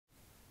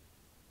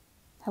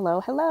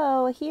Hello,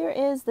 hello. Here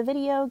is the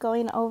video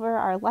going over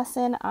our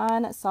lesson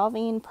on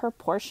solving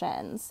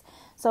proportions.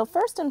 So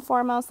first and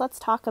foremost, let's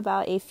talk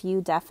about a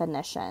few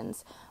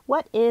definitions.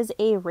 What is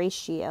a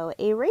ratio?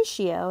 A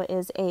ratio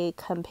is a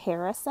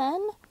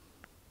comparison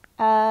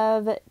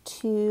of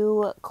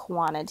two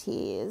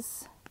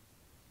quantities.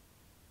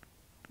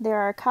 There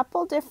are a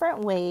couple different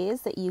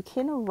ways that you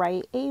can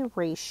write a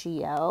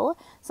ratio.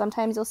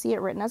 Sometimes you'll see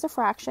it written as a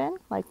fraction,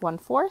 like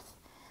 1/4.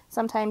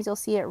 Sometimes you'll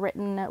see it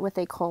written with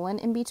a colon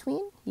in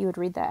between. You would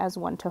read that as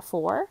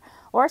 1:4.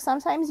 Or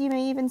sometimes you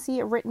may even see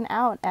it written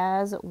out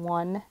as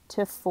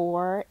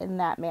 1:4 in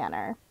that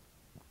manner.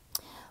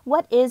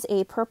 What is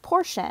a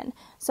proportion?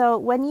 So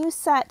when you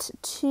set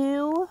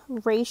two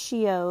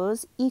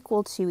ratios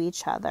equal to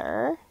each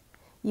other,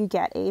 you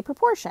get a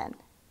proportion.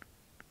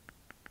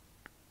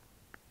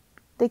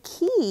 The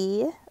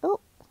key,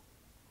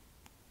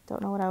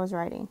 don't know what I was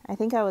writing. I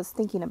think I was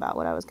thinking about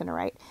what I was going to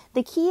write.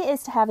 The key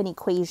is to have an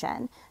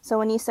equation. So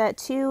when you set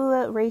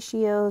two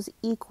ratios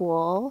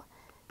equal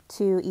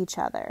to each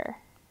other.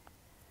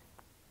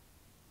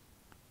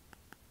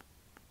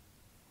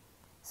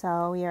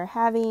 So we are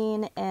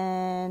having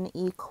an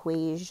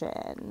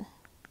equation.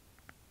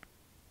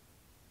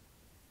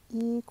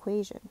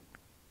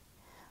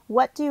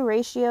 What do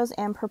ratios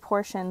and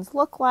proportions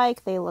look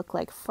like? They look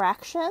like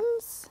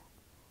fractions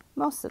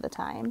most of the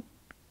time.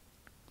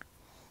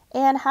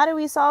 And how do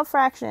we solve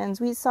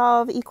fractions? We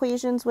solve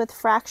equations with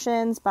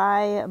fractions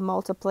by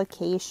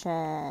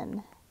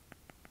multiplication.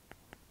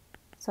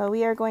 So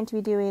we are going to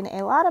be doing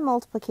a lot of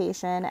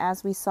multiplication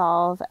as we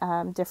solve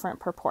different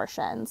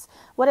proportions.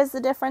 What is the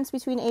difference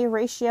between a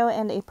ratio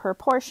and a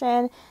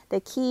proportion?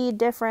 The key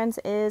difference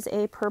is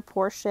a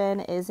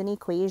proportion is an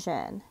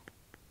equation.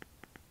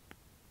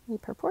 A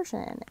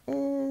proportion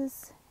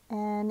is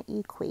an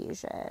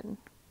equation.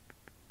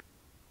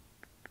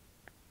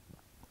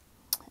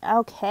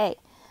 Okay.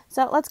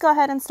 So let's go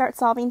ahead and start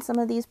solving some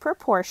of these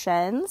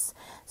proportions.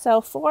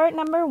 So for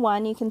number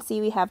 1, you can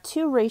see we have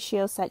two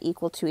ratios set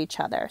equal to each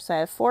other. So I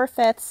have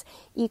 4/5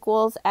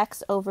 equals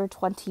x over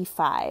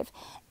 25.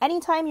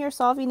 Anytime you're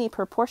solving a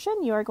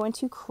proportion, you are going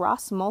to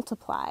cross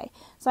multiply.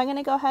 So I'm going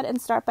to go ahead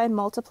and start by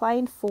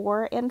multiplying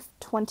 4 and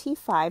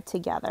 25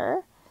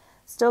 together.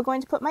 Still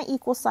going to put my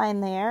equal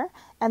sign there.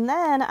 And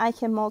then I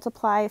can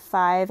multiply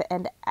 5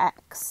 and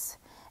x.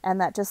 And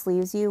that just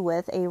leaves you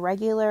with a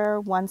regular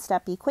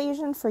one-step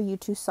equation for you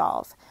to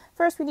solve.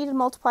 First, we need to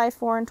multiply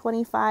 4 and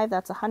 25,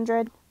 that's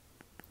 100,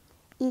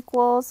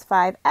 equals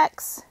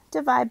 5x.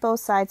 Divide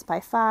both sides by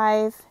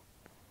 5,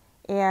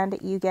 and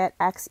you get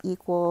x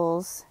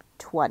equals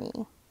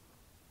 20.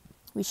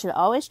 We should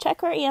always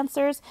check our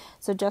answers,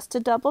 so just to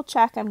double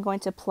check, I'm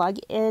going to plug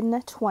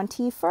in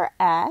 20 for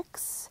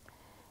x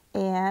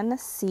and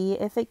see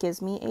if it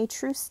gives me a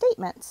true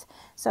statement.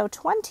 So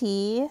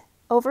 20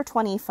 over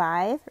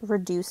 25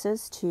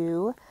 reduces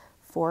to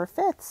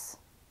 4/5.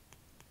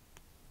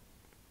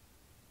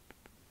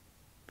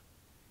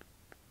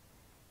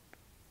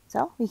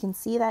 So we can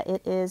see that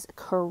it is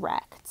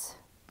correct.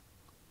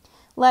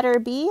 Letter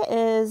B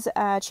is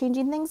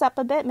changing things up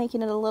a bit,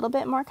 making it a little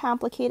bit more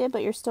complicated,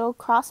 but you're still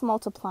cross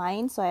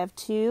multiplying. So I have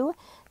 2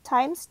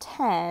 times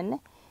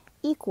 10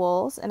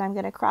 equals, and I'm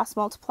going to cross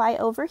multiply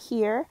over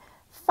here,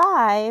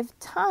 5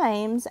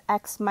 times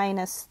x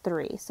minus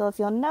 3. So if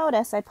you'll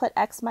notice, I put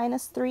x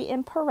minus 3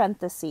 in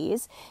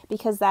parentheses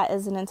because that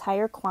is an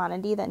entire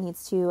quantity that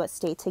needs to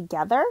stay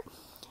together.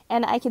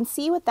 And I can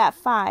see with that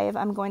 5,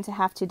 I'm going to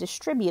have to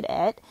distribute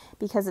it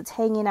because it's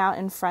hanging out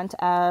in front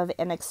of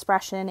an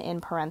expression in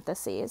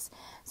parentheses.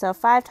 So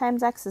 5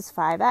 times x is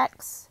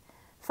 5x.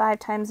 5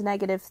 times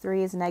negative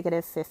 3 is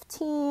negative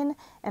 15.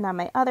 And on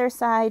my other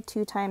side,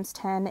 2 times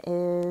 10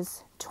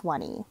 is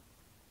 20.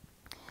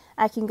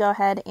 I can go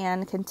ahead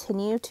and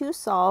continue to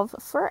solve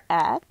for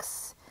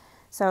x.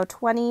 So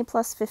 20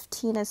 plus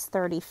 15 is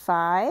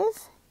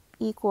 35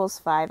 equals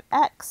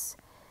 5x.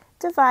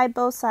 Divide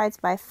both sides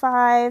by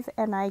 5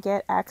 and I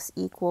get x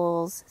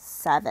equals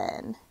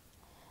 7.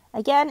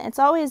 Again, it's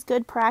always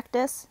good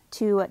practice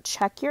to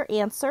check your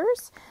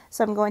answers.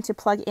 So I'm going to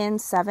plug in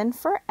 7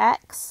 for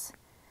x.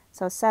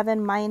 So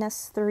 7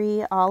 minus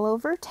 3 all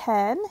over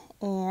 10.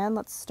 And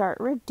let's start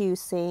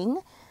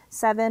reducing.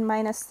 7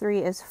 minus 3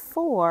 is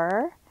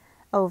 4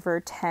 over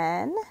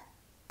 10.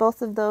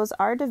 Both of those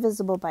are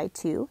divisible by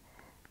 2.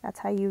 That's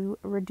how you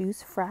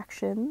reduce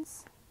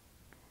fractions.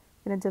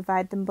 I'm going to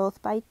divide them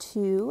both by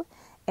 2,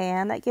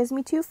 and that gives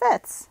me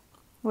 2/5,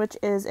 which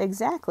is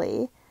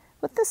exactly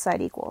what this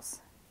side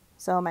equals.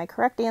 So my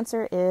correct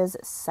answer is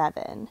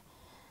 7.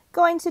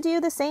 Going to do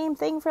the same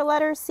thing for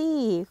letter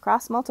C,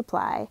 cross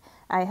multiply.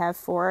 I have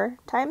 4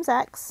 times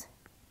x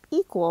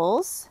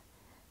equals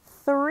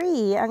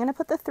 3. I'm going to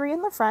put the 3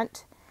 in the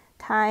front,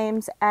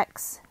 times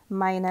x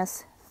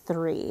minus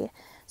 3.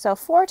 So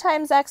 4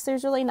 times x,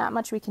 there's really not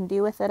much we can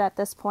do with it at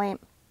this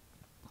point,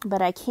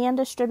 but I can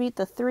distribute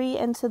the 3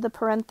 into the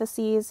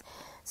parentheses.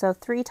 So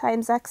 3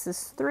 times x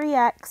is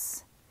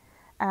 3x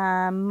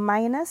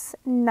minus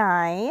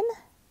 9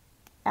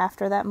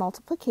 after that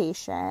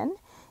multiplication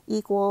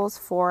equals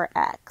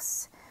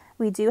 4x.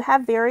 We do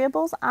have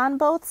variables on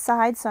both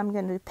sides, so I'm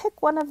going to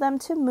pick one of them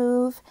to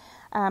move.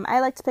 I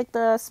like to pick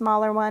the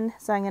smaller one,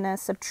 so I'm going to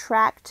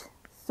subtract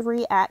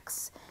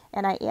 3x,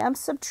 and I am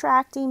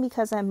subtracting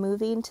because I'm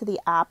moving to the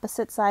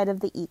opposite side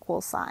of the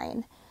equal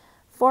sign.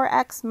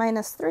 4x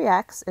minus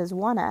 3x is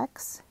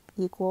 1x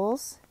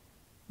equals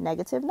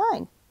negative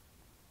 9.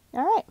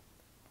 All right,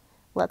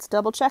 let's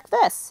double check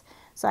this.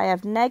 So I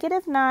have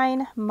negative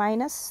 9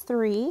 minus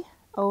 3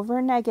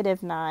 over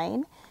negative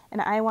 9,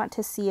 and I want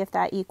to see if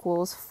that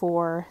equals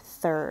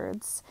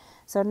 4/3.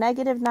 So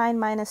negative 9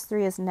 minus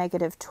 3 is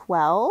negative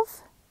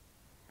 12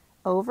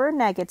 over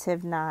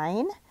negative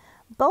 9.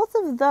 Both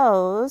of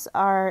those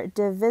are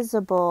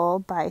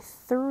divisible by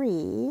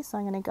 3, so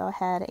I'm going to go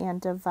ahead and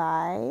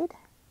divide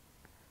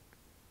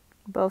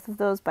both of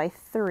those by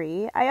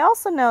 3. I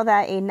also know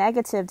that a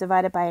negative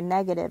divided by a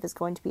negative is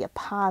going to be a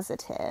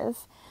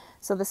positive,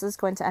 so this is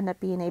going to end up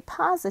being a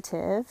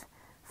positive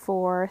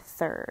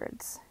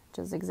 4/3, which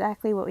is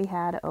exactly what we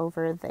had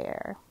over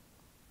there.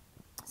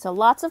 So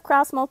lots of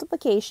cross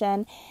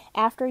multiplication.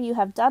 After you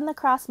have done the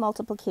cross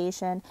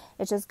multiplication,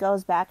 it just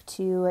goes back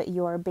to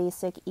your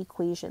basic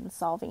equation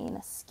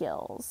solving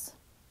skills.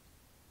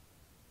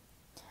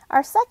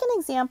 Our second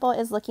example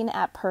is looking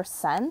at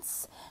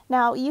percents.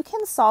 Now, you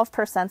can solve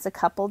percents a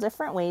couple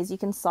different ways. You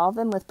can solve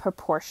them with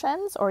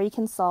proportions, or you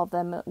can solve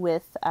them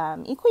with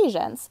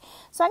equations.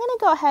 So I'm going to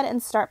go ahead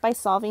and start by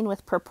solving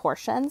with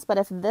proportions, but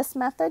if this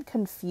method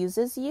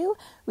confuses you,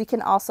 we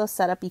can also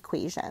set up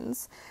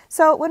equations.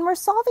 So when we're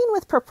solving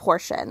with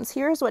proportions,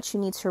 here's what you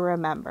need to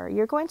remember.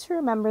 You're going to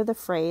remember the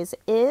phrase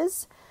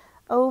is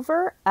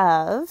over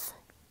of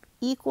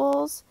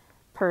equals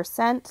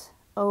percent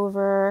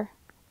over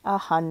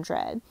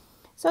 100.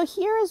 So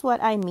here is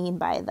what I mean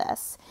by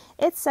this.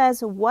 It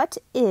says, what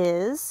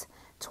is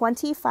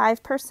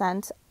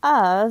 25%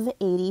 of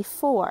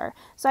 84?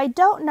 So I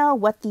don't know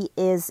what the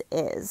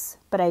is,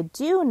 but I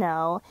do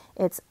know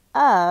it's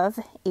of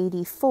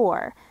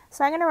 84.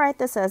 So I'm going to write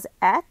this as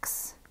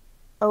x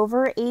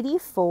over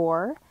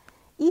 84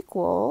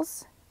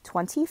 equals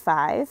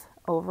 25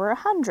 over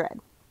 100.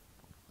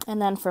 And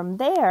then from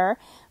there,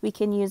 we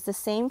can use the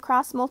same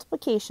cross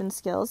multiplication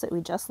skills that we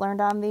just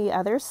learned on the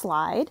other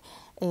slide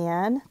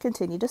and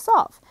continue to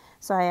solve.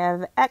 So I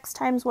have x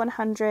times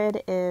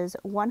 100 is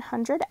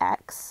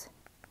 100x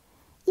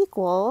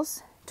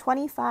equals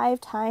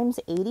 25 times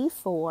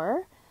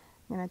 84.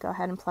 I'm going to go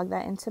ahead and plug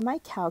that into my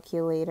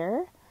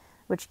calculator,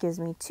 which gives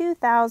me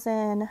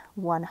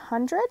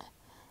 2,100.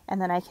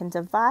 And then I can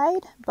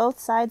divide both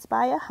sides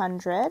by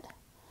 100,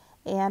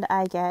 and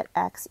I get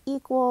x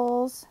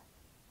equals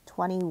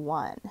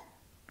 21.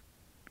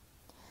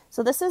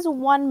 So this is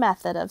one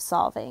method of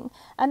solving.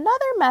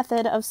 Another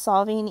method of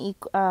solving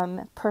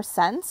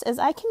percents is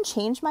I can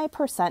change my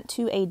percent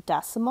to a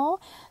decimal.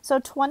 So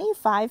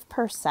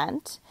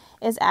 25%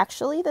 is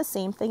actually the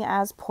same thing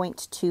as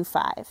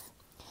 0.25.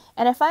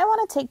 And if I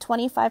want to take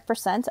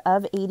 25%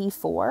 of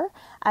 84,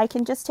 I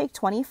can just take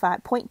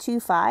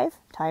 0.25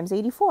 times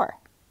 84.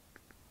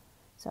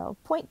 So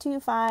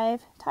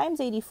 0.25 times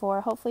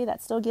 84, hopefully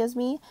that still gives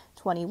me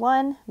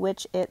 21,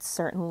 which it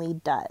certainly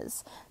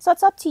does. So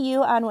it's up to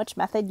you on which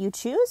method you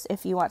choose.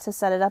 If you want to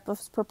set it up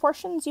with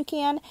proportions, you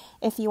can.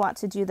 If you want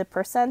to do the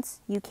percents,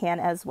 you can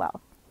as well.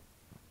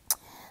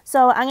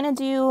 So I'm going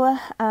to do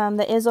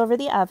the is over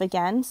the of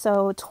again.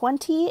 So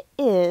 20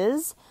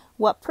 is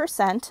what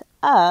percent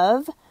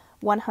of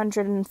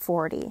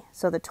 140?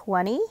 So the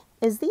 20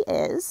 is the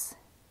is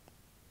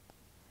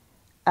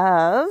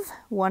of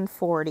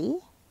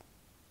 140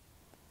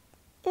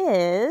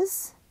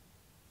 is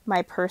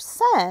my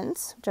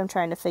percent, which I'm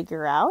trying to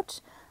figure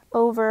out,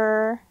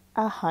 over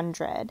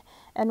 100.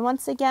 And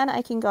once again,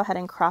 I can go ahead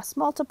and cross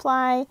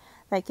multiply.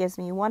 That gives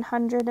me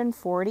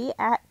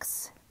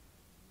 140x,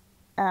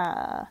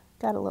 got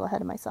a little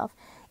ahead of myself,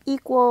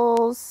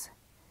 equals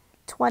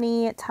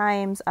 20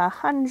 times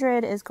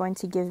 100 is going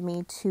to give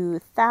me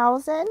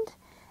 2,000.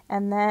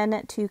 And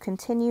then to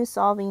continue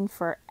solving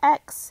for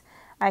x,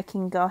 I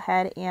can go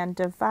ahead and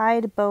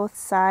divide both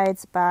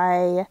sides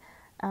by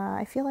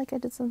I feel like I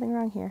did something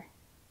wrong here.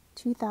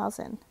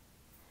 2,000.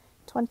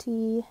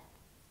 20,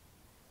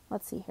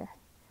 let's see here.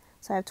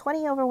 So I have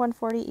 20 over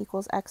 140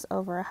 equals x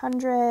over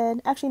 100.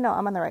 Actually, no,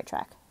 I'm on the right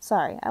track.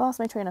 Sorry, I lost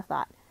my train of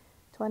thought.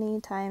 20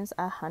 times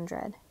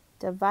 100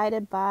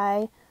 divided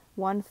by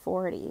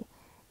 140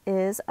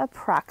 is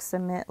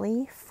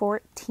approximately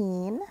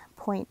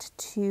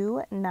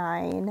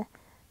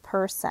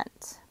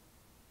 14.29%.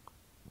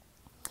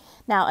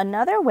 Now,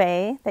 another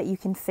way that you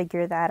can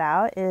figure that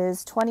out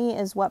is 20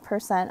 is what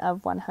percent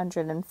of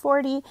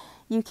 140.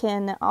 You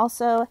can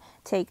also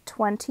take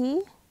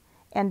 20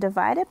 and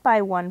divide it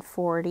by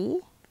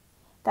 140.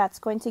 That's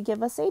going to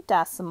give us a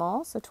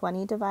decimal. So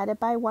 20 divided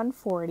by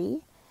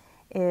 140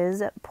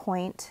 is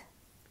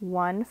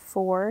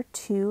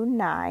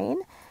 0.1429.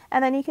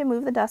 And then you can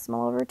move the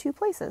decimal over 2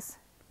 places.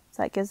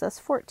 So that gives us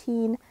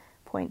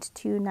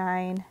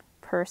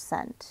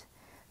 14.29%.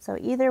 So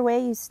either way,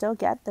 you still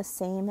get the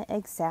same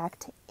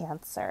exact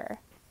answer.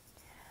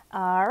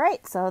 All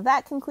right, so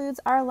that concludes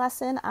our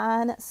lesson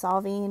on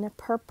solving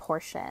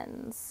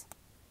proportions.